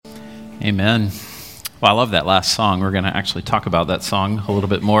Amen. Well, I love that last song. We're going to actually talk about that song a little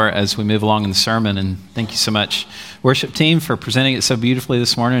bit more as we move along in the sermon. And thank you so much, worship team, for presenting it so beautifully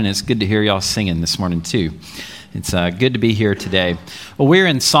this morning. And it's good to hear y'all singing this morning, too. It's good to be here today. Well, we're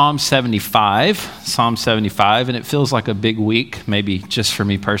in Psalm 75, and it feels like a big week, maybe just for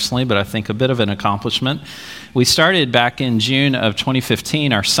me personally, but I think a bit of an accomplishment. We started back in June of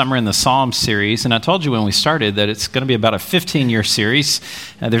 2015, our Summer in the Psalms series, and I told you when we started that it's going to be about a 15-year series.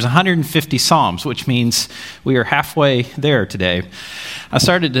 There's 150 Psalms, which means we are halfway there today. I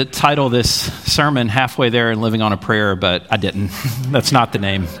started to title this sermon Halfway There and Living on a Prayer, but I didn't. That's not the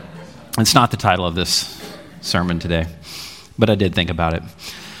name. It's not the title of this sermon today, but I did think about it.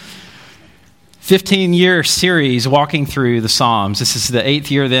 15-year series walking through the Psalms. This is the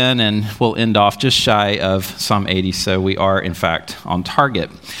 8th year then, and we'll end off just shy of Psalm 80, so we are, in fact, on target.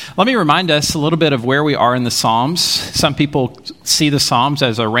 Let me remind us a little bit of where we are in the Psalms. Some people see the Psalms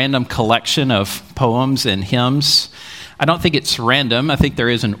as a random collection of poems and hymns. I don't think it's random. I think there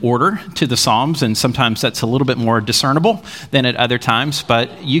is an order to the Psalms, and sometimes that's a little bit more discernible than at other times.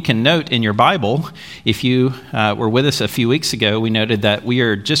 But you can note in your Bible, if you were with us a few weeks ago, we noted that we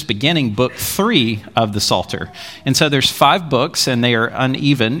are just beginning book 3 of the Psalter. And so there's 5 books, and they are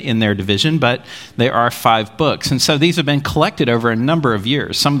uneven in their division, but there are 5 books. And so these have been collected over a number of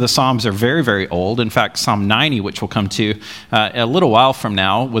years. Some of the Psalms are very, very old. In fact, Psalm 90, which we'll come to a little while from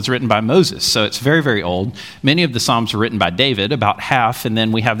now, was written by Moses. So it's very, very old. Many of the Psalms were written by David, about half, and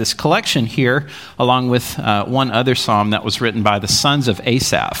then we have this collection here along with one other psalm that was written by the sons of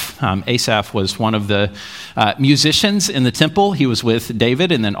Asaph. Asaph was one of the musicians in the temple. He was with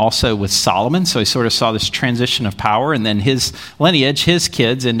David and then also with Solomon, so he sort of saw this transition of power, and then his lineage, his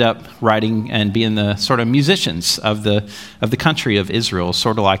kids end up writing and being the sort of musicians of the country of Israel,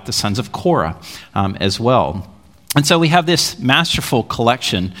 sort of like the sons of Korah as well. And so we have this masterful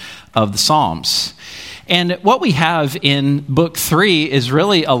collection of the Psalms. And what we have in book 3 is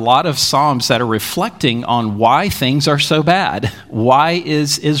really a lot of Psalms that are reflecting on why things are so bad. Why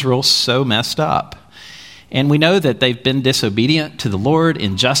is Israel so messed up? And we know that they've been disobedient to the Lord.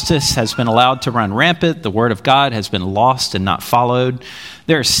 Injustice has been allowed to run rampant. The word of God has been lost and not followed.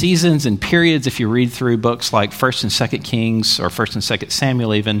 There are seasons and periods, if you read through books like 1st and 2nd Kings or 1st and 2nd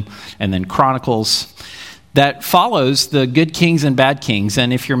Samuel even, and then Chronicles, that follows the good kings and bad kings.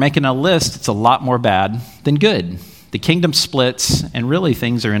 And if you're making a list, it's a lot more bad than good. The kingdom splits, and really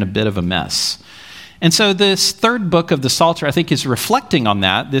things are in a bit of a mess. And so this 3rd book of the Psalter, I think, is reflecting on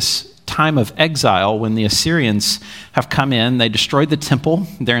that, this time of exile when the Assyrians have come in. They destroyed the temple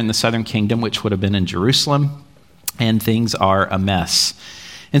there in the southern kingdom, which would have been in Jerusalem, and things are a mess.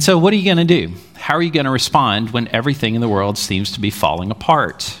 And so what are you going to do? How are you going to respond when everything in the world seems to be falling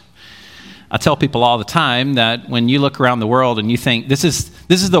apart? I tell people all the time that when you look around the world and you think, this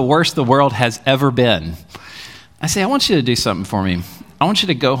is the worst the world has ever been, I say, I want you to do something for me. I want you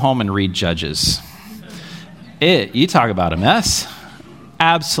to go home and read Judges. You talk about a mess.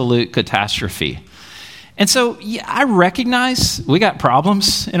 Absolute catastrophe. And so yeah, I recognize we got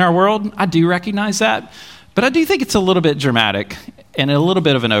problems in our world. I do recognize that. But I do think it's a little bit dramatic and a little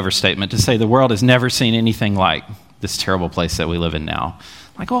bit of an overstatement to say the world has never seen anything like this terrible place that we live in now.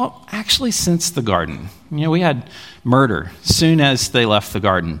 Like, well, actually, since the garden, we had murder soon as they left the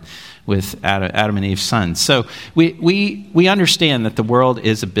garden with Adam and Eve's sons. So we understand that the world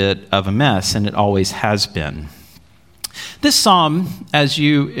is a bit of a mess, and it always has been. This psalm,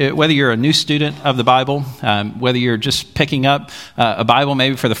 whether you're a new student of the Bible, whether you're just picking up a Bible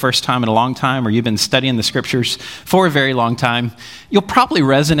maybe for the first time in a long time, or you've been studying the scriptures for a very long time, you'll probably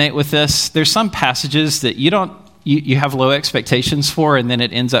resonate with this. There's some passages that you have low expectations for, and then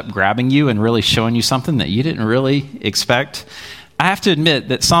it ends up grabbing you and really showing you something that you didn't really expect. I have to admit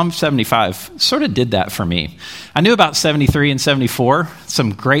that Psalm 75 sort of did that for me. I knew about 73 and 74,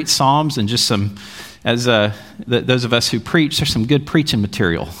 some great Psalms, and just some, as those of us who preach, there's some good preaching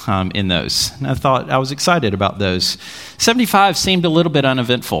material in those. And I thought I was excited about those. 75 seemed a little bit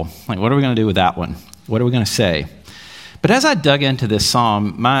uneventful. Like, what are we going to do with that one? What are we going to say? But as I dug into this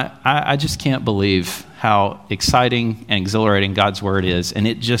psalm, I just can't believe how exciting and exhilarating God's word is, and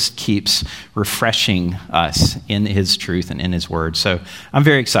it just keeps refreshing us in his truth and in his word. So I'm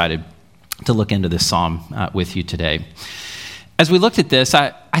very excited to look into this psalm with you today. As we looked at this,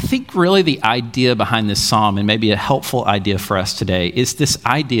 I think really the idea behind this psalm, and maybe a helpful idea for us today, is this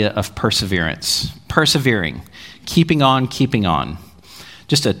idea of perseverance, persevering, keeping on, keeping on.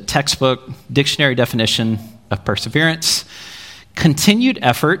 Just a textbook dictionary definition of perseverance: continued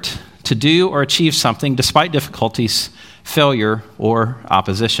effort to do or achieve something despite difficulties, failure, or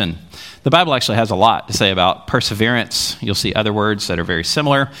opposition. The Bible actually has a lot to say about perseverance. You'll see other words that are very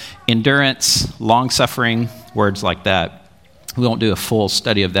similar. Endurance, long-suffering, words like that. We won't do a full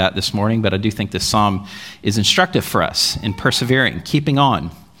study of that this morning, but I do think this psalm is instructive for us in persevering, keeping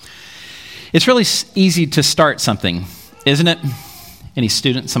on. It's really easy to start something, isn't it? Any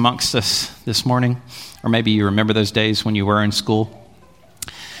students amongst us this morning? Or maybe you remember those days when you were in school.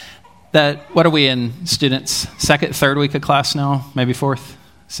 What are we in, students? Second, third week of class now? Maybe fourth?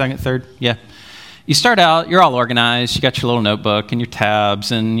 Second, third? Yeah. You start out, you're all organized, you got your little notebook and your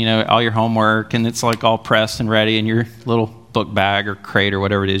tabs and, all your homework, and it's like all pressed and ready in your little book bag or crate or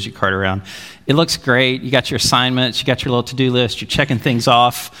whatever it is you cart around. It looks great. You got your assignments, you got your little to-do list, you're checking things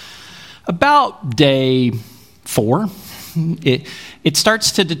off. About day 4, it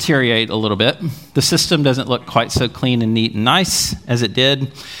starts to deteriorate a little bit. The system doesn't look quite so clean and neat and nice as it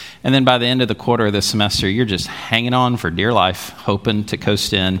did. And then by the end of the quarter of the semester, you're just hanging on for dear life, hoping to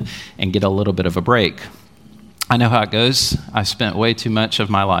coast in and get a little bit of a break. I know how it goes. I spent way too much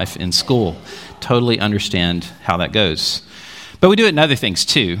of my life in school. Totally understand how that goes. But we do it in other things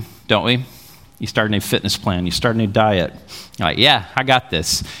too, don't we? You start a new fitness plan. You start a new diet. You're like, yeah, I got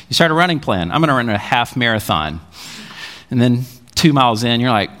this. You start a running plan. I'm going to run a half marathon. And then 2 miles in, you're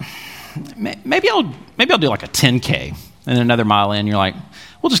like, maybe I'll do like a 10K. And then another mile in, you're like,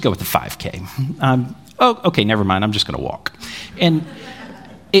 we'll just go with the 5K. Okay, never mind. I'm just going to walk. And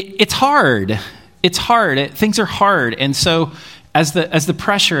it's hard. It's hard. Things are hard. And so as the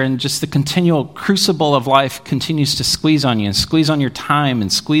pressure and just the continual crucible of life continues to squeeze on you and squeeze on your time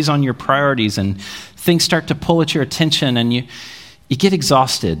and squeeze on your priorities, and things start to pull at your attention and you get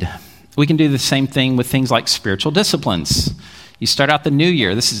exhausted. We can do the same thing with things like spiritual disciplines. You start out the new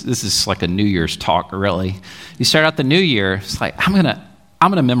year. This is like a New Year's talk, really. You start out the new year. It's like, I'm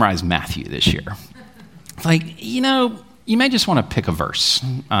gonna memorize Matthew this year. Like, you may just want to pick a verse.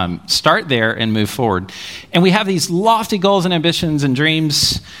 Start there and move forward. And we have these lofty goals and ambitions and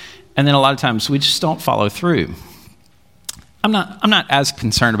dreams, and then a lot of times we just don't follow through. I'm not as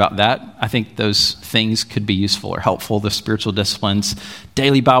concerned about that. I think those things could be useful or helpful. The spiritual disciplines,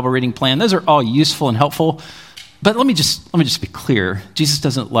 daily Bible reading plan, those are all useful and helpful. But let me just be clear. Jesus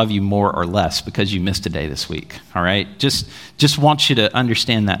doesn't love you more or less because you missed a day this week, all right? Just want you to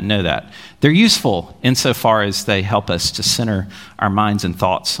understand that and know that. They're useful insofar as they help us to center our minds and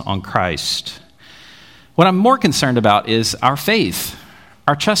thoughts on Christ. What I'm more concerned about is our faith,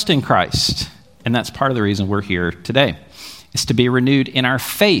 our trust in Christ. And that's part of the reason we're here today, is to be renewed in our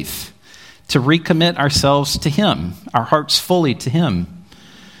faith, to recommit ourselves to Him, our hearts fully to Him.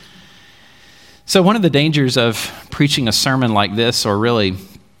 So one of the dangers of preaching a sermon like this, or really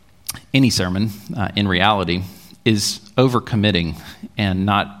any sermon in reality, is overcommitting and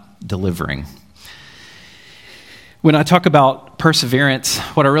not delivering. When I talk about perseverance,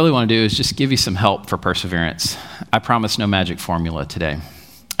 what I really want to do is just give you some help for perseverance. I promise no magic formula today.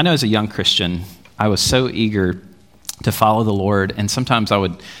 I know as a young Christian, I was so eager to follow the Lord, and sometimes I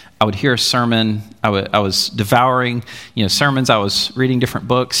would hear a sermon. I was devouring, sermons. I was reading different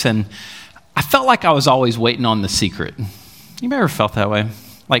books, and I felt like I was always waiting on the secret. You ever felt that way?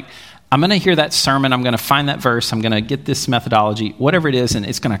 Like, I'm going to hear that sermon, I'm going to find that verse, I'm going to get this methodology, whatever it is, and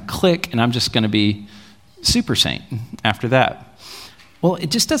it's going to click, and I'm just going to be super saint after that. Well, it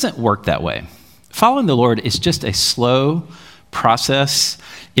just doesn't work that way. Following the Lord is just a slow process.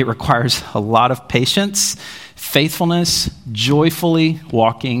 It requires a lot of patience, faithfulness, joyfully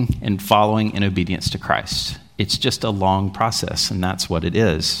walking and following in obedience to Christ. It's just a long process, and that's what it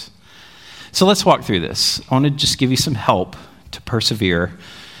is. So let's walk through this. I want to just give you some help to persevere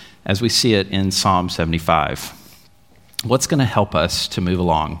as we see it in Psalm 75. What's going to help us to move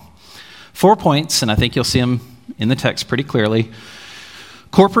along? 4 points, and I think you'll see them in the text pretty clearly.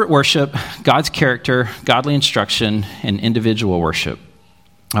 Corporate worship, God's character, godly instruction, and individual worship.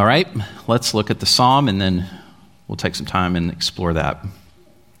 All right, let's look at the psalm, and then we'll take some time and explore that.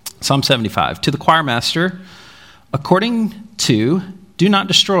 Psalm 75. To the choir master, according to Do Not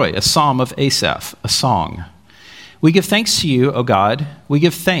Destroy, a psalm of Asaph, a song. We give thanks to you, O God. We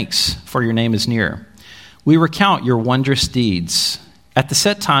give thanks, for your name is near. We recount your wondrous deeds. At the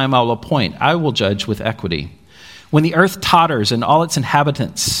set time I will appoint, I will judge with equity. When the earth totters and all its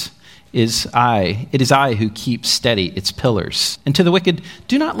inhabitants, it is I who keep steady its pillars. And to the wicked,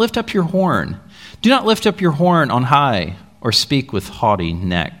 do not lift up your horn. Do not lift up your horn on high, or speak with haughty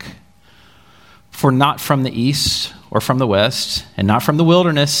neck. For not from the east or from the west, and not from the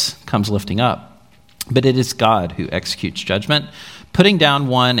wilderness comes lifting up. But it is God who executes judgment, putting down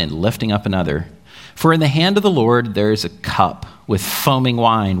one and lifting up another. For in the hand of the Lord there is a cup with foaming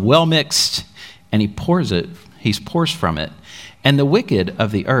wine, well mixed, and he pours it he pours from it, and the wicked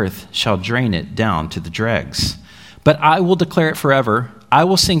of the earth shall drain it down to the dregs. But I will declare it forever. I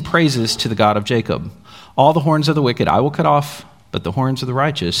will sing praises to the God of Jacob. All the horns of the wicked I will cut off, but the horns of the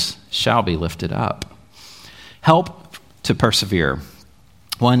righteous shall be lifted up. Help to persevere.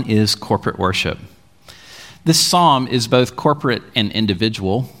 One is corporate worship. This psalm is both corporate and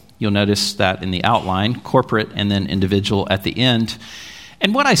individual. You'll notice that in the outline, corporate and then individual at the end.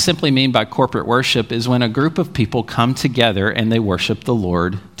 And what I simply mean by corporate worship is when a group of people come together and they worship the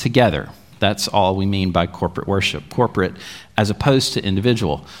Lord together. That's all we mean by corporate worship, corporate as opposed to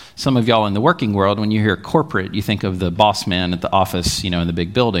individual. Some of y'all in the working world, when you hear corporate, you think of the boss man at the office, in the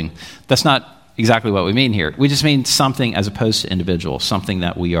big building. That's not exactly what we mean here. We just mean something as opposed to individual, something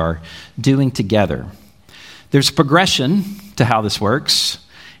that we are doing together. There's a progression to how this works,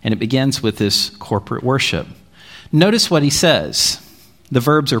 and it begins with this corporate worship. Notice what he says. The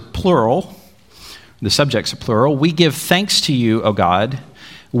verbs are plural. The subjects are plural. We give thanks to you, O God.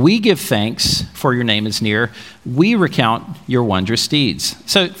 We give thanks, for your name is near. We recount your wondrous deeds.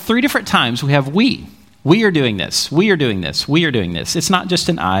 So 3 different times we have we. We are doing this. We are doing this. We are doing this. It's not just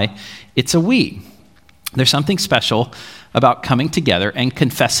an I, it's a we. There's something special about coming together and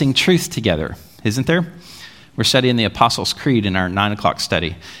confessing truth together, isn't there? We're studying the Apostles' Creed in our 9 o'clock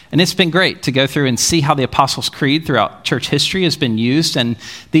study. And it's been great to go through and see how the Apostles' Creed throughout church history has been used. And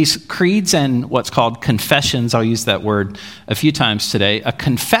these creeds and what's called confessions, I'll use that word a few times today. A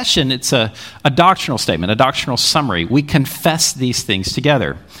confession, it's a doctrinal statement, a doctrinal summary. We confess these things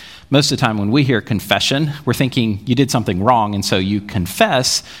together. Most of the time when we hear confession, we're thinking you did something wrong, and so you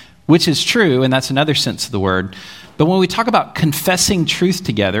confess, which is true, and that's another sense of the word. But when we talk about confessing truth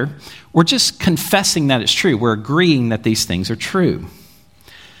together, we're just confessing that it's true. We're agreeing that these things are true.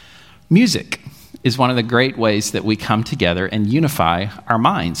 Music is one of the great ways that we come together and unify our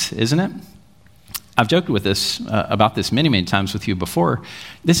minds, isn't it? I've joked with this about this many, many times with you before.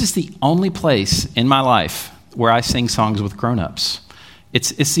 This is the only place in my life where I sing songs with grown-ups.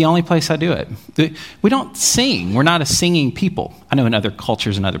 It's the only place I do it. We don't sing. We're not a singing people. I know in other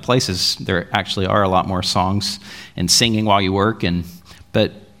cultures and other places there actually are a lot more songs and singing while you work,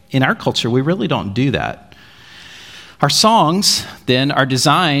 but in our culture we really don't do that. Our songs then are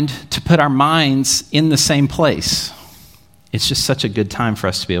designed to put our minds in the same place. It's just such a good time for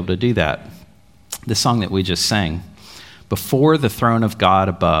us to be able to do that. The song that we just sang, before the throne of God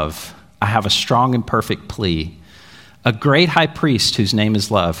above, I have a strong and perfect plea. A great high priest whose name is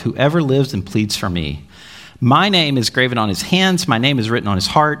love, whoever lives and pleads for me. My name is graven on his hands, my name is written on his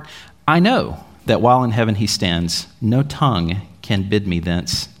heart. I know that while in heaven he stands, no tongue can bid me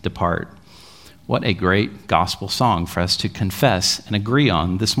thence depart. What a great gospel song for us to confess and agree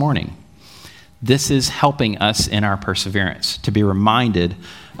on this morning. This is helping us in our perseverance, to be reminded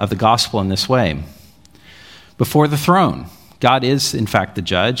of the gospel in this way. Before the throne, God is in fact the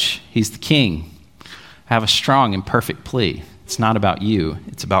judge, he's the king. Have a strong and perfect plea. It's not about you,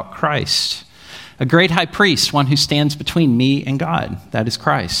 it's about Christ. A great high priest, one who stands between me and God. That is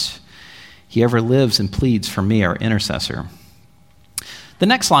Christ. He ever lives and pleads for me, our intercessor. The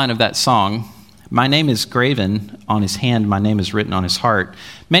next line of that song, my name is graven on his hand, my name is written on his heart,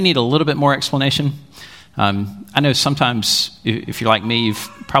 may need a little bit more explanation. I know sometimes, if you're like me, you've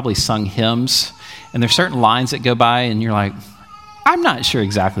probably sung hymns, and there's certain lines that go by, and you're like, I'm not sure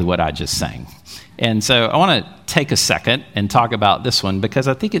exactly what I just sang. And so I want to take a second and talk about this one because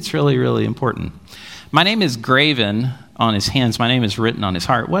I think it's really, really important. My name is graven on his hands. My name is written on his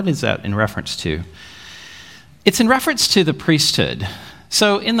heart. What is that in reference to? It's in reference to the priesthood.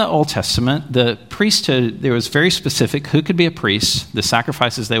 So in the Old Testament, the priesthood, there was very specific who could be a priest, the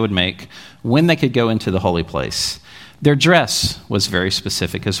sacrifices they would make, when they could go into the holy place. Their dress was very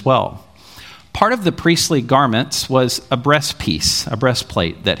specific as well. Part of the priestly garments was a breastpiece, a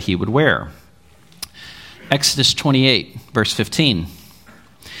breastplate that he would wear. Exodus 28, verse 15.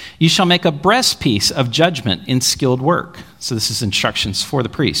 You shall make a breastpiece of judgment in skilled work. So this is instructions for the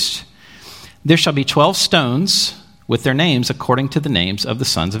priest. There shall be 12 stones with their names according to the names of the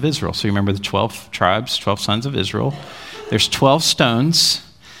sons of Israel. So you remember the 12 tribes, 12 sons of Israel. There's 12 stones.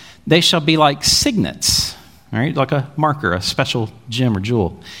 They shall be like signets, all right, like a marker, a special gem or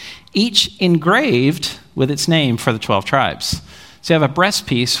jewel, each engraved with its name for the 12 tribes. So you have a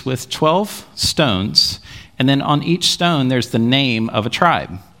breastpiece with 12 stones, and then on each stone there's the name of a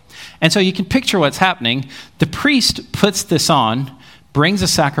tribe. And so you can picture what's happening. The priest puts this on, brings a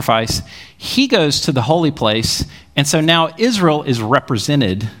sacrifice. He goes to the holy place, and so now Israel is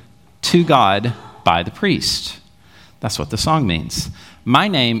represented to God by the priest. That's what the song means. My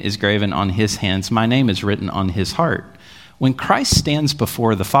name is graven on his hands. My name is written on his heart. When Christ stands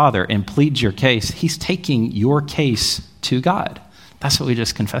before the Father and pleads your case, he's taking your case to God. That's what we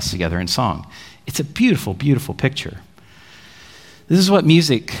just confessed together in song. It's a beautiful, beautiful picture. This is what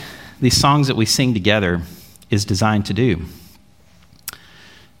music, these songs that we sing together, is designed to do.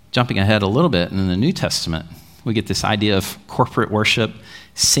 Jumping ahead a little bit, in the New Testament, we get this idea of corporate worship,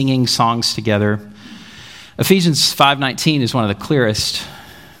 singing songs together. Ephesians 5:19 is one of the clearest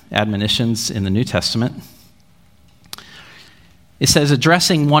admonitions in the New Testament. It says,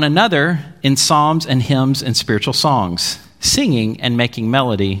 addressing one another in psalms and hymns and spiritual songs, singing and making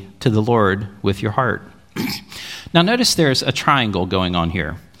melody to the Lord with your heart. Now notice there's a triangle going on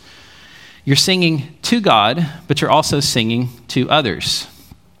here. You're singing to God, but you're also singing to others.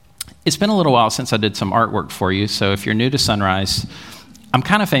 It's been a little while since I did some artwork for you, so if you're new to Sunrise, I'm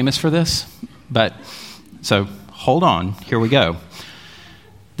kind of famous for this, but so hold on, here we go.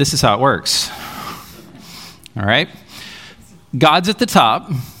 This is how it works. All right? God's at the top.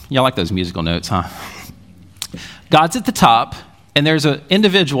 Y'all like those musical notes, huh? God's at the top, and there's an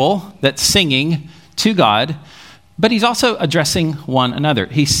individual that's singing to God, but he's also addressing one another.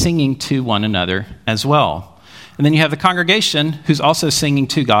 He's singing to one another as well. And then you have the congregation who's also singing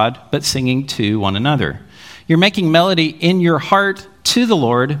to God, but singing to one another. You're making melody in your heart to the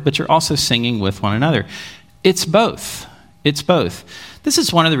Lord, but you're also singing with one another. It's both. It's both. This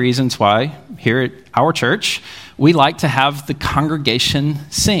is one of the reasons why here at our church, we like to have the congregation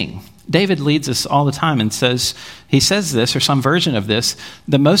sing. David leads us all the time and he says this, or some version of this,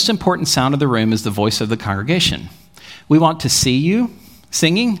 the most important sound of the room is the voice of the congregation. We want to see you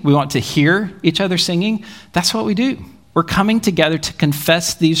singing. We want to hear each other singing. That's what we do. We're coming together to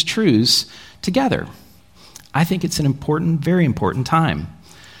confess these truths together. I think it's an important, very important time.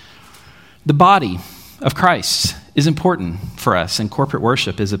 The body of Christ is important for us, and corporate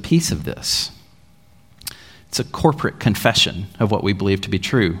worship is a piece of this. It's a corporate confession of what we believe to be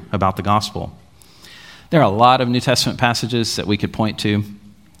true about the gospel. There are a lot of New Testament passages that we could point to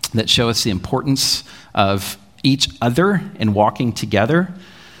that show us the importance of each other and walking together.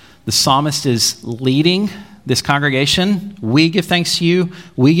 The psalmist is leading this congregation. We give thanks to you.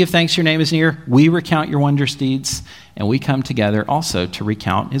 We give thanks your name is near. We recount your wondrous deeds. And we come together also to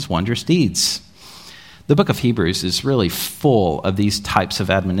recount his wondrous deeds. The book of Hebrews is really full of these types of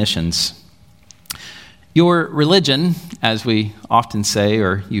admonitions. Your religion, as we often say,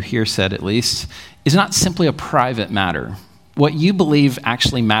 or you hear said at least, is not simply a private matter. What you believe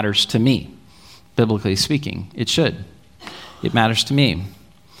actually matters to me, biblically speaking. It should. It matters to me.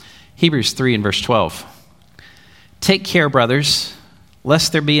 Hebrews 3 and verse 12. Take care, brothers,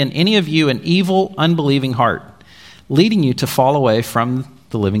 lest there be in any of you an evil, unbelieving heart, leading you to fall away from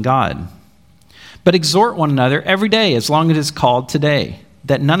the living God. But exhort one another every day, as long as it is called today,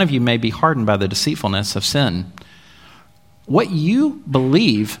 that none of you may be hardened by the deceitfulness of sin. What you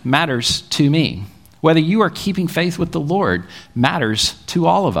believe matters to me. Whether you are keeping faith with the Lord matters to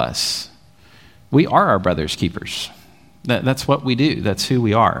all of us. We are our brother's keepers. That's what we do. That's who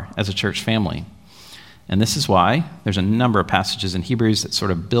we are as a church family. And this is why there's a number of passages in Hebrews that sort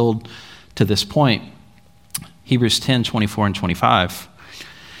of build to this point. Hebrews 10, 24 and 25.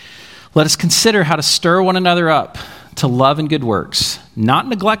 Let us consider how to stir one another up to love and good works, not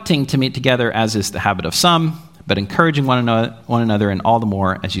neglecting to meet together as is the habit of some, but encouraging one another, and all the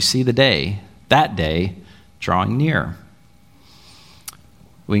more as you see that day, drawing near.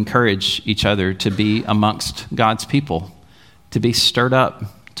 We encourage each other to be amongst God's people, to be stirred up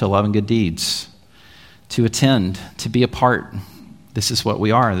to love and good deeds, to attend, to be a part. This is what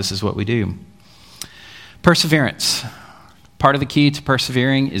we are. This is what we do. Perseverance. Part of the key to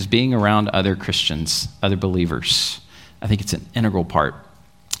persevering is being around other Christians, other believers. I think it's an integral part,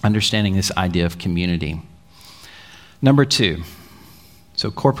 understanding this idea of community. Number 2,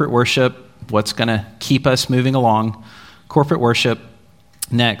 so corporate worship, what's going to keep us moving along? Corporate worship.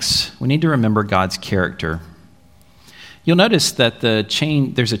 Next, we need to remember God's character. You'll notice that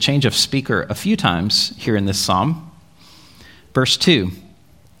there's a change of speaker a few times here in this psalm. Verse 2,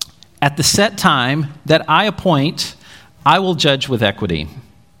 at the set time that I appoint, I will judge with equity.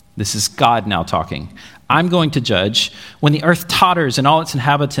 This is God now talking. I'm going to judge. When the earth totters and all its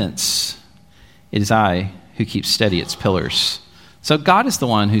inhabitants, it is I who keeps steady its pillars. So God is the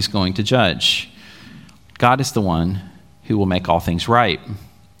one who's going to judge. God is the one who will make all things right.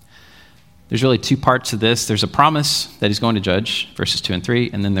 There's really 2 parts to this. There's a promise that he's going to judge, verses 2 and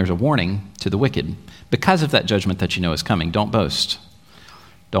 3, and then there's a warning to the wicked. Because of that judgment that you know is coming, don't boast.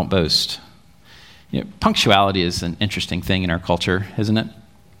 Don't boast. Punctuality is an interesting thing in our culture, isn't it?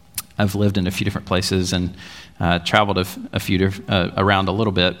 I've lived in a few different places and traveled around a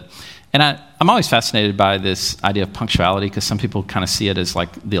little bit. And I'm always fascinated by this idea of punctuality, because some people kind of see it as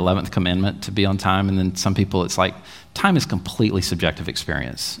like the 11th commandment to be on time. And then some people, it's like time is completely subjective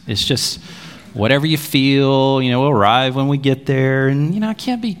experience. It's just whatever you feel, we'll arrive when we get there. And, I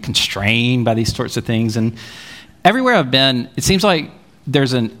can't be constrained by these sorts of things. And everywhere I've been, it seems like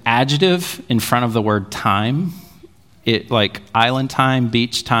there's an adjective in front of the word time. It like island time,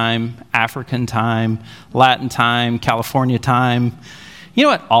 beach time, African time, Latin time, California time. You know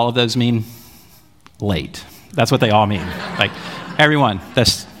what all of those mean? Late. That's what they all mean. Like everyone,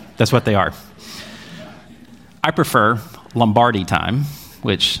 that's what they are. I prefer Lombardi time,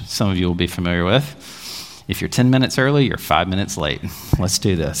 which some of you will be familiar with. If you're 10 minutes early, you're 5 minutes late. Let's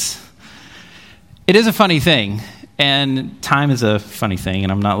do this. It is a funny thing, and time is a funny thing,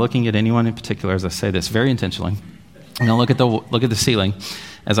 and I'm not looking at anyone in particular as I say this very intentionally. I'm going to look at the ceiling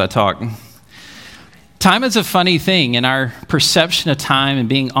as I talk. Time is a funny thing in our perception of time and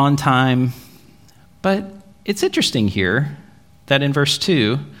being on time, but it's interesting here that in verse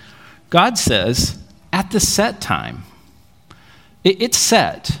 2, God says, at the set time. It's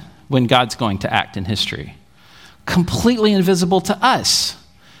set when God's going to act in history. Completely invisible to us.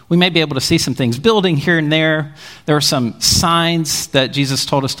 We may be able to see some things building here and there. There are some signs that Jesus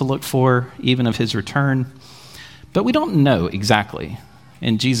told us to look for, even of his return. But we don't know exactly.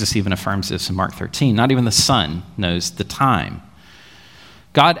 And Jesus even affirms this in Mark 13. Not even the Son knows the time.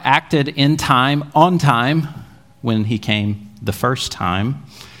 God acted in time, on time, when he came the first time.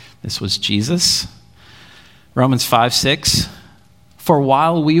 This was Jesus. Romans 5:6. For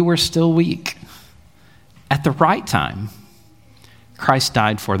while we were still weak, at the right time, Christ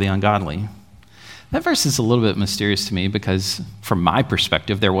died for the ungodly. That verse is a little bit mysterious to me because from my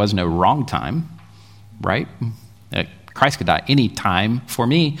perspective, there was no wrong time, right? Christ could die any time for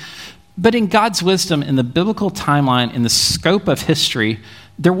me. But in God's wisdom, in the biblical timeline, in the scope of history,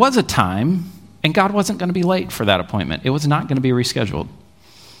 there was a time, and God wasn't going to be late for that appointment. It was not going to be rescheduled.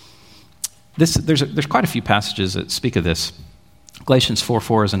 There's quite a few passages that speak of this. Galatians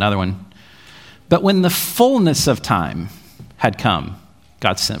 4:4 is another one. But when the fullness of time had come,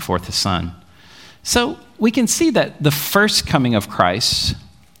 God sent forth his Son. So we can see that the first coming of Christ,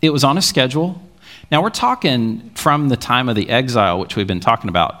 it was on a schedule. Now, we're talking from the time of the exile, which we've been talking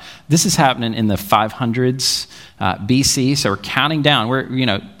about. This is happening in the 500s BC, so we're counting down.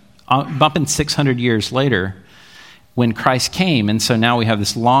 We're, bumping 600 years later when Christ came, and so now we have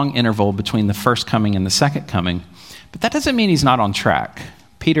this long interval between the first coming and the second coming. But that doesn't mean he's not on track.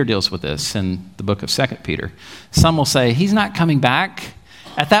 Peter deals with this in the book of 2 Peter. Some will say, he's not coming back.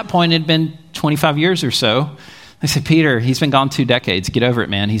 At that point, it had been 25 years or so. They say, Peter, he's been gone 2 decades. Get over it,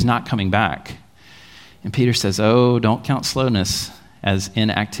 man. He's not coming back. And Peter says, oh, don't count slowness as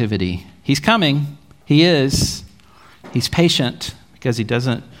inactivity. He's coming. He is. He's patient because he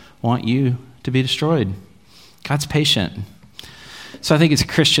doesn't want you to be destroyed. God's patient. So I think as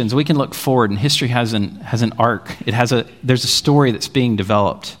Christians, we can look forward, and history has an arc. There's a story that's being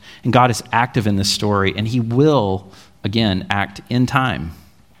developed, and God is active in this story, and he will, again, act in time.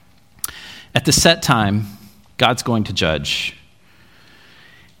 At the set time, God's going to judge.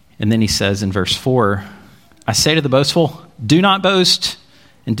 And then he says in verse 4, I say to the boastful, do not boast,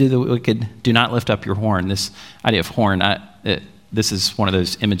 and to the wicked, do not lift up your horn. This idea of horn, this is one of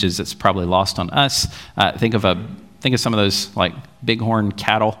those images that's probably lost on us. Think of some of those like bighorn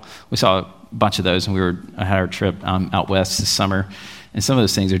cattle. We saw a bunch of those when I had our trip out west this summer. And some of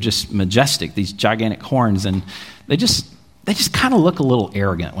those things are just majestic, these gigantic horns, and they just kind of look a little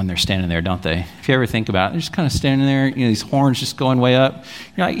arrogant when they're standing there, don't they? If you ever think about it, they're just kind of standing there, these horns just going way up.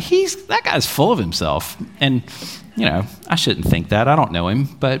 You're like, that guy's full of himself. And, I shouldn't think that. I don't know him.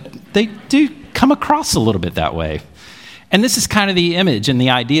 But they do come across a little bit that way. And this is kind of the image and the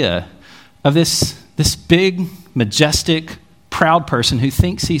idea of this big, majestic, proud person who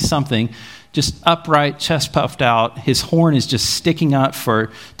thinks he's something, just upright, chest puffed out. His horn is just sticking up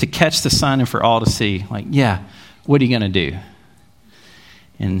to catch the sun and for all to see. Like, yeah. What are you going to do?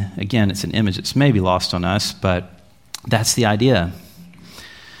 And again, it's an image that's maybe lost on us, but that's the idea.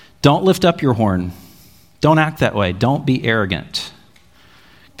 Don't lift up your horn. Don't act that way. Don't be arrogant.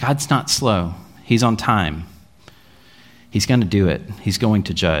 God's not slow. He's on time. He's going to do it. He's going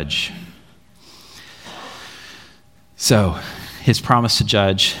to judge. So, his promise to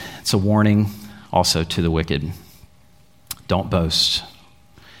judge, it's a warning also to the wicked. Don't boast.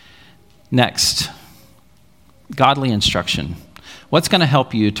 Next, godly instruction. What's going to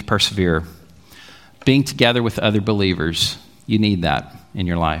help you to persevere? Being together with other believers. You need that in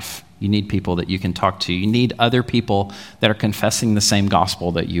your life. You need people that you can talk to. You need other people that are confessing the same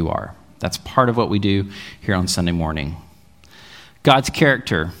gospel that you are. That's part of what we do here on Sunday morning. God's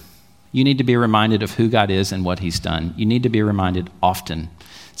character. You need to be reminded of who God is and what he's done. You need to be reminded often.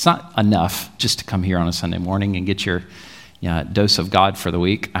 It's not enough just to come here on a Sunday morning and get your dose of God for the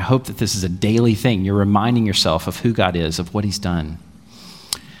week. I hope that this is a daily thing. You're reminding yourself of who God is, of what he's done.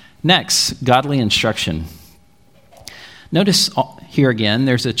 Next, godly instruction. Notice here again,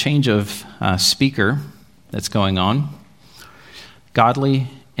 there's a change of speaker that's going on. Godly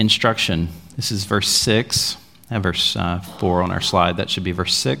instruction. This is verse 6. I have verse 4 on our slide. That should be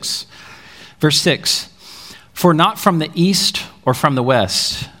verse 6. Verse 6. For not from the east or from the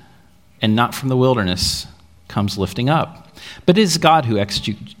west, and not from the wilderness, comes lifting up. But it is God who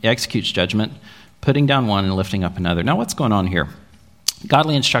executes judgment, putting down one and lifting up another. Now, what's going on here?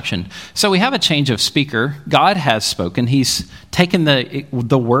 Godly instruction. So we have a change of speaker. God has spoken. He's taken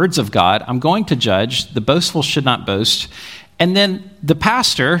the words of God. I'm going to judge. The boastful should not boast. And then the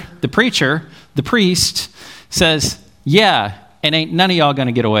pastor, the preacher, the priest says, yeah, and ain't none of y'all going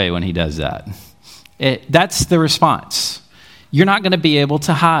to get away when he does that. That's the response. You're not going to be able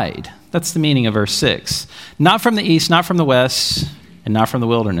to hide. That's the meaning of verse 6. Not from the east, not from the west, and not from the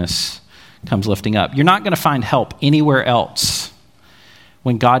wilderness comes lifting up. You're not going to find help anywhere else.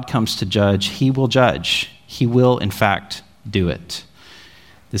 When God comes to judge, he will judge. He will, in fact, do it.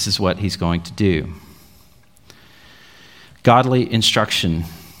 This is what he's going to do. Godly instruction,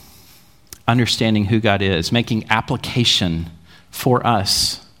 understanding who God is, making application for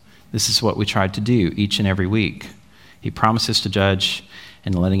us. This is what we try to do each and every week. He promises to judge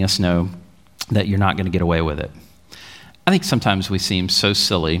and letting us know that you're not going to get away with it. I think sometimes we seem so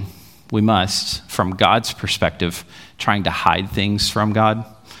silly. We must, from God's perspective, trying to hide things from God.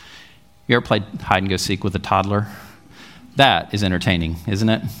 You ever played hide and go seek with a toddler? That is entertaining, isn't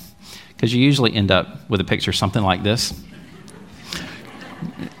it? Because you usually end up with a picture something like this.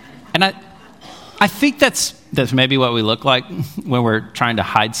 And I think that's maybe what we look like when we're trying to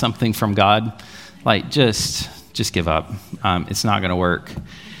hide something from God. Like, just give up. It's not going to work.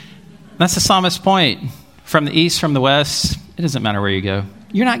 That's the psalmist's point. From the east, from the west, it doesn't matter where you go.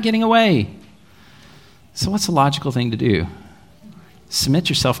 You're not getting away. So what's the logical thing to do? Submit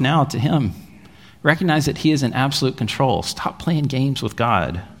yourself now to him. Recognize that he is in absolute control. Stop playing games with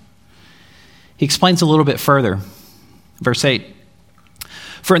God. He explains a little bit further. Verse 8.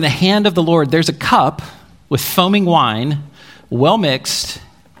 For in the hand of the Lord there's a cup with foaming wine, well mixed,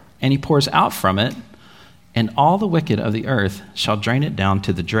 and he pours out from it, and all the wicked of the earth shall drain it down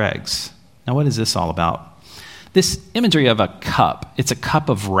to the dregs. Now, what is this all about? This imagery of a cup, it's a cup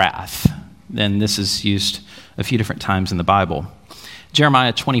of wrath. And this is used a few different times in the Bible.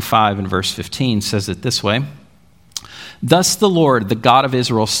 Jeremiah 25 and verse 15 says it this way. Thus the Lord, the God of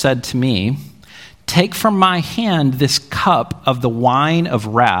Israel, said to me, take from my hand this cup of the wine of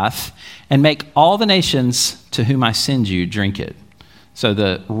wrath and make all the nations to whom I send you drink it. So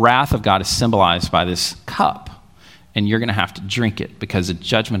the wrath of God is symbolized by this cup, and you're going to have to drink it because the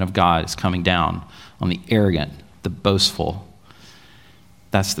judgment of God is coming down on the arrogant, the boastful.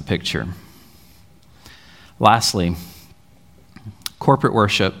 That's the picture. Lastly, corporate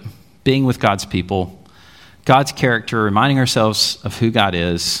worship, being with God's people, God's character, reminding ourselves of who God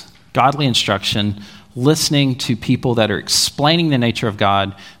is, godly instruction, listening to people that are explaining the nature of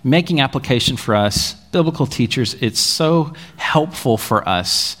God, making application for us, biblical teachers. It's so helpful for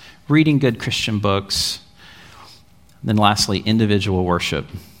us, reading good Christian books. Then lastly, individual worship.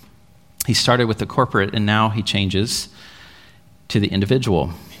 He started with the corporate, and now he changes to the individual.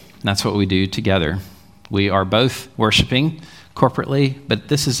 And that's what we do together. We are both worshiping corporately, but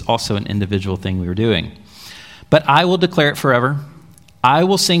this is also an individual thing we are doing. But I will declare it forever. I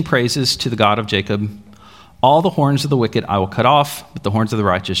will sing praises to the God of Jacob. All the horns of the wicked I will cut off, but the horns of the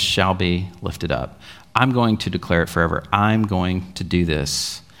righteous shall be lifted up. I'm going to declare it forever. I'm going to do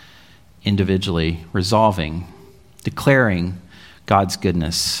this individually, resolving, declaring God's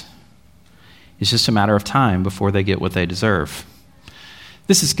goodness. It's just a matter of time before they get what they deserve.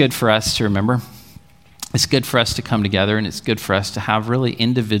 This is good for us to remember. It's good for us to come together, and it's good for us to have really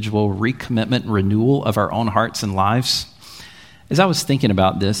individual recommitment, renewal of our own hearts and lives. As I was thinking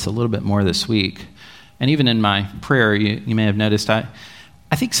about this a little bit more this week, and even in my prayer, you may have noticed, I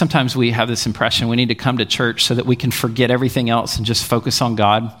think sometimes we have this impression we need to come to church so that we can forget everything else and just focus on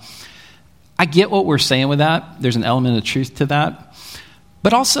God. I get what we're saying with that. There's an element of truth to that.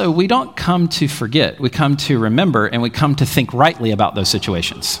 But also, we don't come to forget. We come to remember, and we come to think rightly about those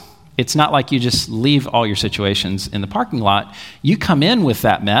situations. It's not like you just leave all your situations in the parking lot. You come in with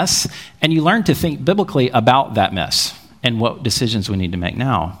that mess, and you learn to think biblically about that mess and what decisions we need to make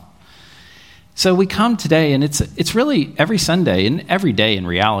now. So we come today, and it's really every Sunday and every day in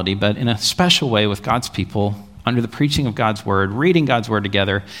reality, but in a special way with God's people, under the preaching of God's word, reading God's word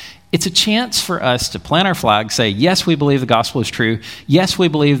together, it's a chance for us to plant our flag, say, yes, we believe the gospel is true. Yes, we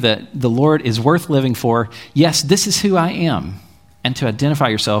believe that the Lord is worth living for. Yes, this is who I am. And to identify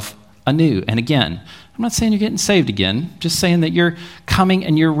yourself anew and again. I'm not saying you're getting saved again, just saying that you're coming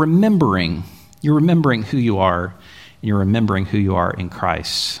and you're remembering. You're remembering who you are, and you're remembering who you are in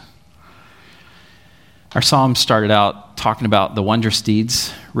Christ. Our psalm started out talking about the wondrous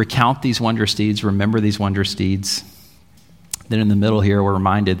deeds. Recount these wondrous deeds, remember these wondrous deeds. Then in the middle here, we're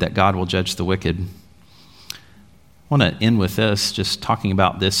reminded that God will judge the wicked. I want to end with this, just talking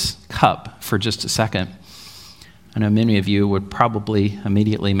about this cup for just a second. I know many of you would probably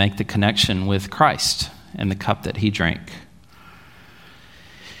immediately make the connection with Christ and the cup that he drank.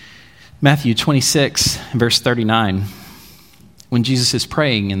 Matthew 26, verse 39, when Jesus is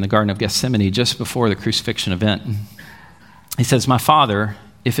praying in the Garden of Gethsemane just before the crucifixion event, he says, "My Father,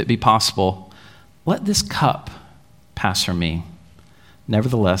 if it be possible, let this cup pass from me.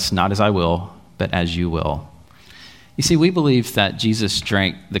 Nevertheless, not as I will, but as you will." You see, we believe that Jesus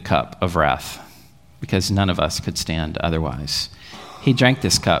drank the cup of wrath because none of us could stand otherwise. He drank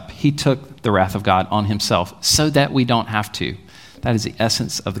this cup. He took the wrath of God on himself so that we don't have to. That is the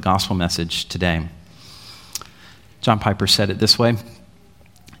essence of the gospel message today. John Piper said it this way: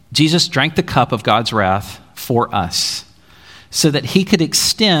 Jesus drank the cup of God's wrath for us so that he could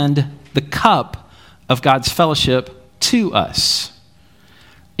extend the cup of God's fellowship to us.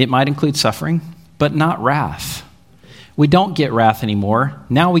 It might include suffering, but not wrath. We don't get wrath anymore.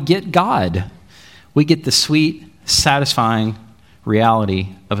 Now we get God. We get the sweet, satisfying reality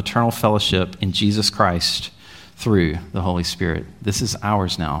of eternal fellowship in Jesus Christ through the Holy Spirit. This is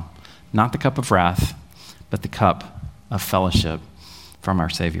ours now. Not the cup of wrath, but the cup of fellowship from our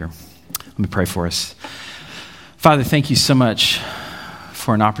Savior. Let me pray for us. Father, thank you so much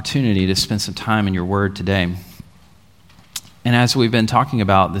for an opportunity to spend some time in your word today. And as we've been talking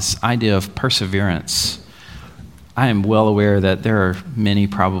about this idea of perseverance, I am well aware that there are many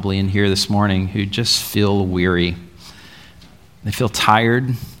probably in here this morning who just feel weary. They feel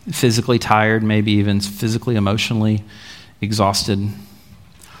tired, physically tired, maybe even physically, emotionally exhausted.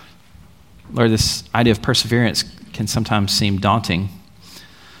 Lord, this idea of perseverance can sometimes seem daunting.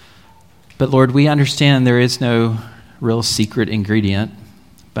 But Lord, we understand there is no real secret ingredient,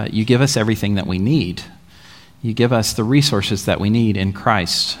 but you give us everything that we need. You give us the resources that we need in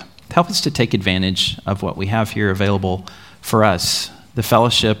Christ. Help us to take advantage of what we have here available for us, the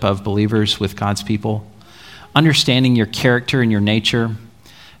fellowship of believers with God's people, understanding your character and your nature,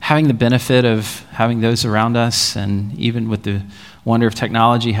 having the benefit of having those around us, and even with the wonder of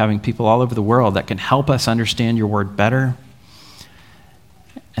technology, having people all over the world that can help us understand your word better.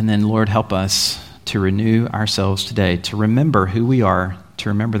 And then, Lord, help us to renew ourselves today, to remember who we are, to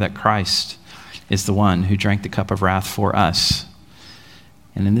remember that Christ is the one who drank the cup of wrath for us.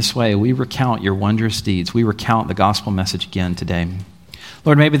 And in this way, we recount your wondrous deeds. We recount the gospel message again today.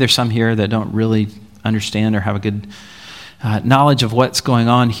 Lord, maybe there's some here that don't really understand or have a good knowledge of what's going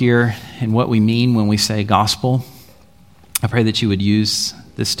on here and what we mean when we say gospel. I pray that you would use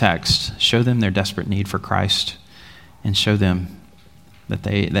this text, show them their desperate need for Christ, and show them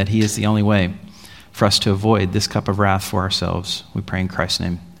that he is the only way for us to avoid this cup of wrath for ourselves. We pray in Christ's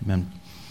name. Amen.